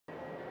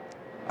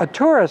A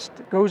tourist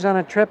goes on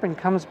a trip and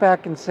comes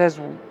back and says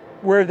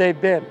where they've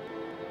been.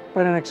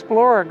 But an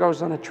explorer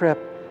goes on a trip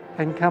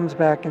and comes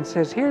back and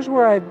says, here's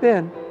where I've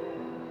been,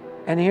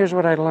 and here's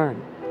what I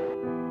learned.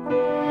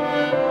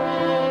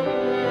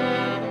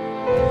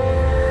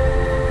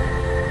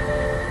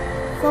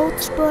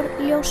 Fótspor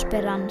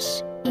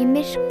ljósberans í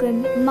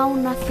myrkum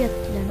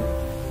mánafjöllum.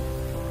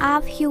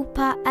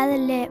 Afhjúpa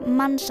eðli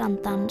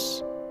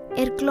mannsandans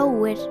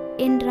glóir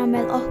innra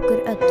með okkur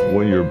öllum.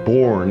 When you're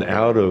born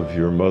out of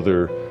your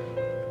mother,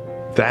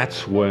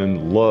 that's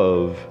when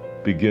love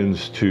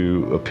begins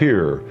to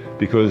appear,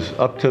 because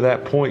up to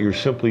that point you're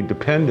simply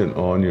dependent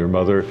on your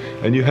mother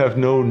and you have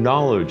no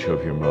knowledge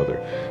of your mother.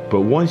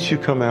 But once you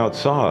come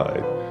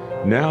outside,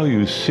 now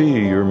you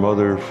see your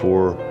mother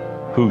for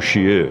who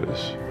she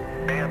is.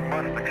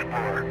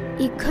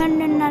 Í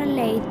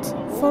könnunarleit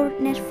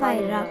fórnir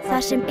færa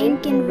það sem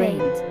enginn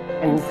veit.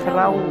 En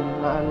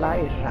þrána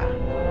læra.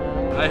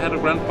 I had a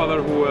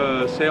grandfather who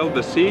sailed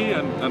the sea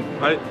and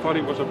I thought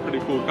he was a pretty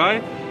cool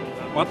guy.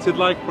 What's it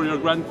like for your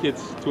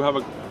grandkids to have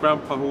a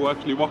grandpa who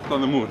actually walked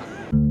on the moon?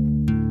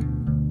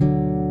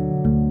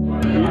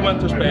 You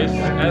went to space,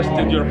 as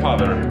did your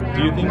father.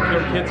 Do you think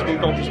your kids will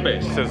go to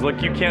space? He says,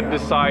 look, you can't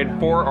decide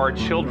for our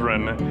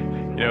children.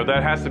 You know,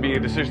 that has to be a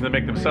decision they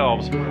make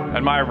themselves.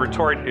 And my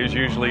retort is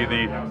usually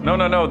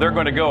no, they're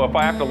going to go. If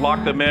I have to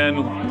lock them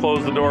in,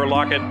 close the door,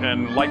 lock it,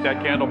 and light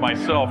that candle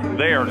myself,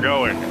 they are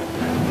going.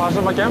 Það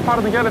sem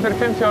geimfararnir gerðu fyrir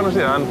 50 árum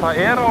síðan, það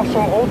á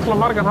svo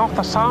ótrúlega margan hátt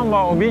það sama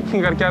og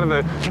víkingar gerðu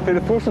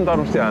fyrir 1000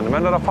 árum síðan.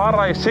 Menn að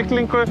fara í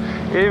siglingu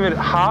yfir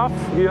haf,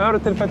 í öðru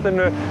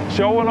tilfellinu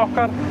sjóinn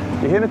okkar,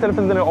 í hinu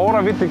tilfellinu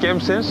óravíddir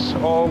geimsins,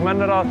 og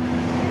menn að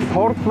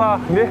fórna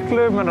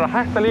miklu, menn að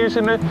hætta lífi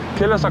sínu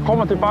til þess að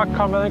koma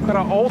tilbaka með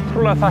einhverja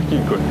ótrúlega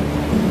þekkingu.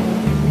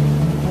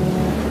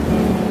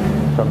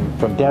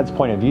 From Dad's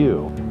point of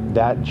view,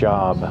 that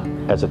job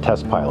as a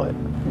test pilot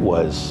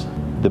was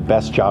the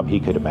best job he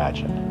could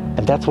imagine.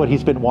 And that's what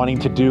he's been wanting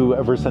to do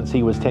ever since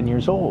he was 10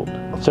 years old.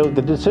 So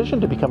the decision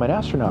to become an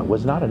astronaut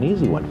was not an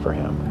easy one for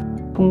him.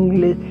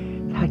 Tunglið,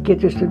 það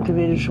getur stundum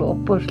verið svo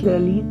opaslega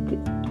lítið.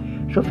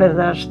 Svo fer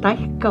það að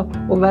stækka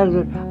og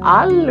verður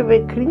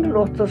alveg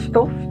kringlótt og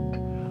stórt.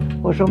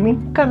 Og svo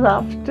minnkar það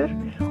aftur.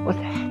 Og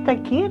þetta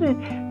gerir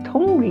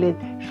tunglið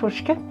svo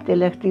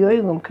skemmtilegt í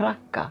augum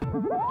krakka.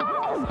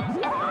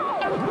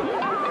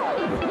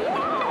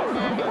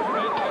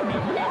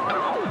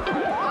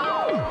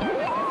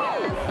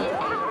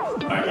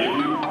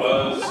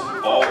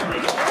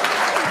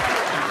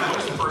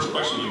 What's the first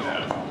question you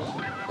have?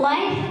 Why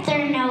are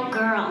there no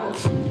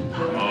girls?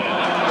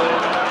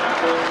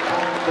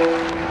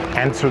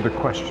 Answer the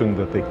question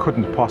that they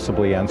couldn't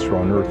possibly answer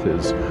on Earth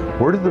is,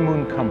 where did the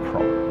moon come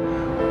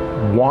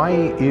from? Why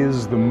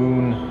is the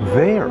moon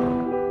there?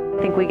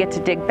 I think we get to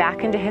dig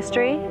back into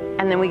history,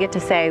 and then we get to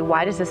say,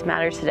 why does this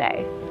matter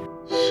today?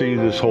 See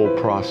this whole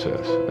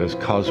process as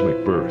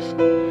cosmic birth.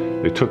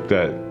 They took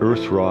that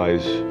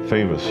Earthrise,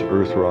 famous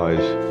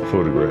Earthrise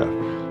photograph.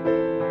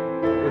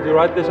 Would you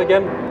write this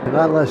again?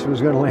 Not unless it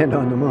was going to land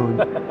on the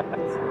moon.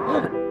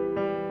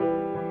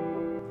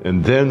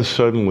 And then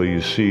suddenly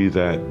you see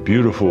that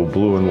beautiful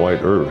blue and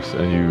white Earth,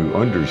 and you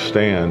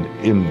understand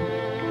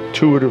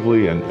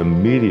intuitively and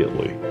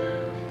immediately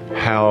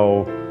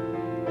how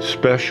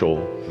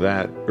special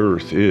that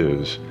Earth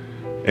is,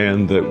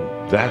 and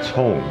that's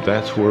home,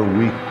 that's where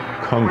we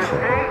come from.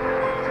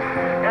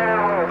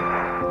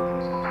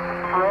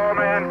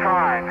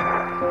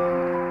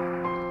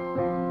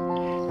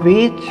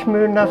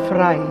 Vitsmuna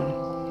fræ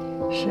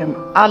sem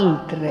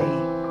aldrei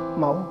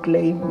má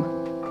gleyma.